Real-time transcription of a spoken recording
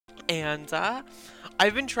And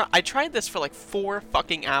I tried this for like 4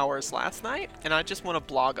 fucking hours last night, and I just want to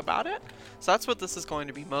blog about it. So that's what this is going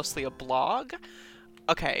to be, mostly a blog.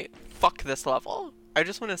 Okay, fuck this level. I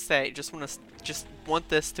just want to say, just want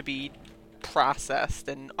this to be processed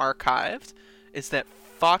and archived, is that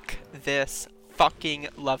fuck this fucking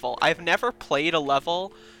level. I've never played a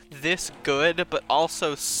level this good, but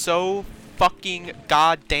also so fucking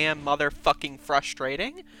goddamn motherfucking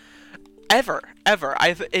frustrating. Ever.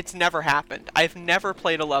 It's never happened. I've never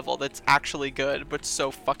played a level that's actually good, but so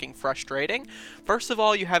fucking frustrating. First of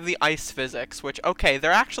all, you have the ice physics, which, okay,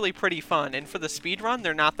 they're actually pretty fun, and for the speedrun,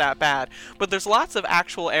 they're not that bad. But there's lots of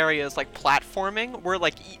actual areas, like platforming, where,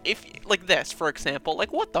 like, like this, for example,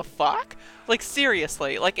 like, what the fuck? Like,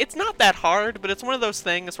 seriously, like, it's not that hard, but it's one of those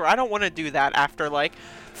things where I don't want to do that after, like,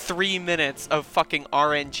 3 minutes of fucking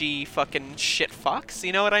RNG fucking shit fucks,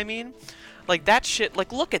 you know what I mean? Like, that shit,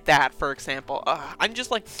 like, look at that, for example. I'm just,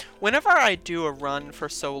 like, whenever I do a run for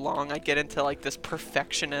so long, I get into, like, this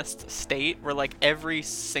perfectionist state where, like, every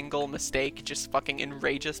single mistake just fucking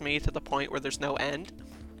enrages me to the point where there's no end.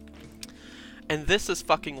 And this is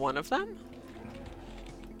fucking one of them.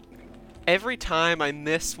 Every time I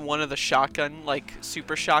miss one of the shotgun, like,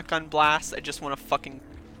 super shotgun blasts, I just want to fucking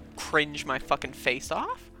cringe my fucking face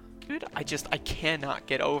off. Dude, I cannot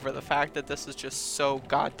get over the fact that this is just so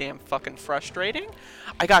goddamn fucking frustrating.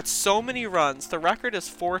 I got so many runs. The record is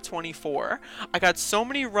 424. I got so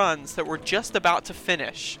many runs that were just about to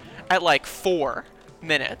finish at like 4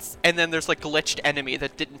 minutes. And then there's like glitched enemy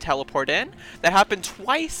that didn't teleport in. That happened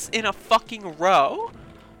twice in a fucking row.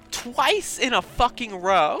 Twice in a fucking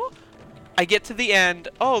row. I get to the end,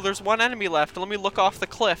 oh, there's one enemy left, let me look off the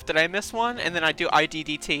cliff, did I miss one? And then I do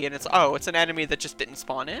IDDT, and it's, oh, it's an enemy that just didn't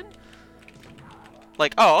spawn in?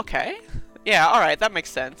 Like, oh, okay. Yeah, alright, that makes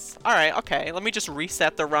sense. Alright, okay, let me just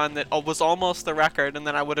reset the run that was almost the record, and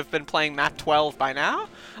then I would have been playing MAP11 by now.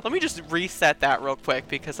 Let me just reset that real quick,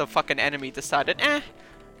 because a fucking enemy decided, I'm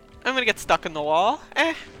gonna get stuck in the wall.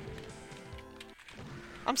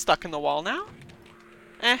 I'm stuck in the wall now.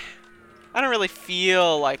 I don't really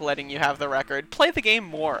feel like letting you have the record. Play the game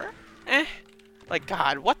more. Like,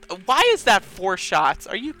 God, what? Why is that 4 shots?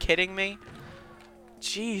 Are you kidding me?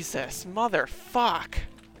 Jesus, motherfuck.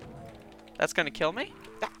 That's gonna kill me?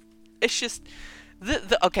 It's just...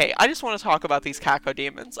 okay, I just want to talk about these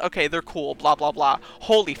cacodemons. Okay, they're cool, blah, blah, blah.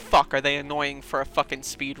 Holy fuck, are they annoying for a fucking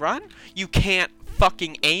speedrun? You can't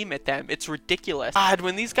fucking aim at them. It's ridiculous. God,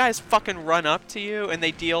 when these guys fucking run up to you and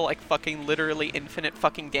they deal like fucking literally infinite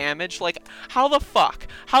fucking damage, like how the fuck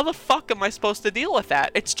am I supposed to deal with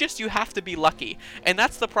that? It's just you have to be lucky. And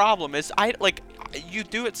that's the problem is you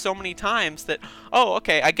do it so many times that, oh,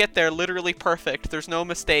 okay, I get there literally perfect. There's no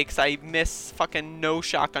mistakes. I miss fucking no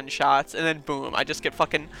shotgun shots, and then boom, I just get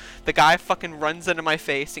fucking, the guy fucking runs into my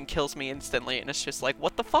face and kills me instantly, and it's just like,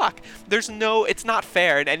 what the fuck? There's no, it's not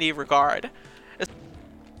fair in any regard.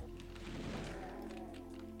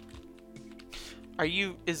 Are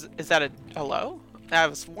you, is that a, hello? That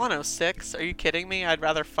was 106. Are you kidding me? I'd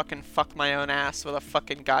rather fucking fuck my own ass with a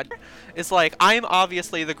fucking god. It's like, I'm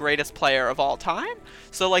obviously the greatest player of all time.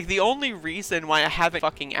 So like, the only reason why I have a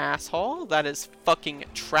fucking asshole that is fucking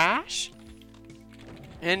trash.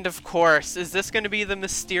 And of course, is this gonna be the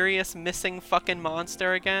mysterious missing fucking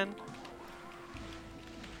monster again?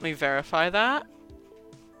 Let me verify that.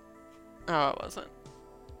 Oh, it wasn't.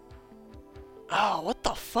 Oh, what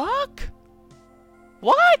the fuck?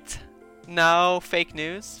 What? No, fake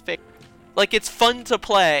news. Fake. Like, it's fun to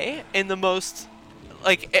play in the most...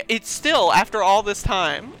 Like, it's still, after all this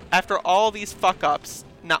time, after all these fuck-ups,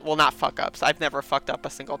 not fuck-ups, I've never fucked up a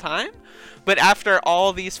single time, but after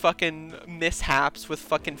all these fucking mishaps with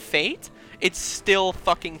fucking Fate, it's still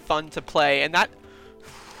fucking fun to play, and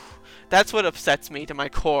that's what upsets me to my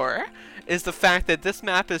core, is the fact that this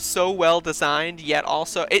map is so well designed, yet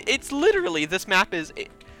also, it's literally, this map is...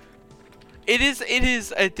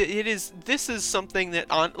 this is something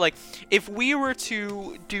that, like, if we were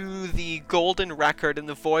to do the golden record in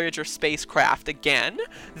the Voyager spacecraft again,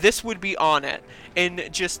 this would be on it. And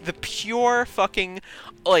just the pure fucking,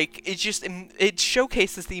 like, it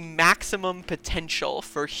showcases the maximum potential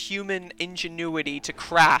for human ingenuity to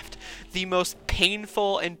craft the most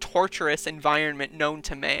painful and torturous environment known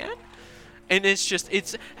to man. And it's just,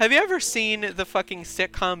 have you ever seen the fucking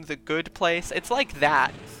sitcom The Good Place? It's like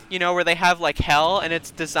that, you know, where they have like hell and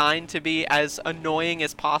it's designed to be as annoying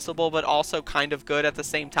as possible, but also kind of good at the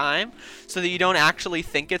same time, so that you don't actually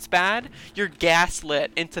think it's bad. You're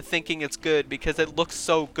gaslit into thinking it's good because it looks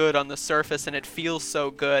so good on the surface and it feels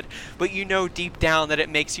so good, but you know deep down that it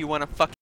makes you want to fucking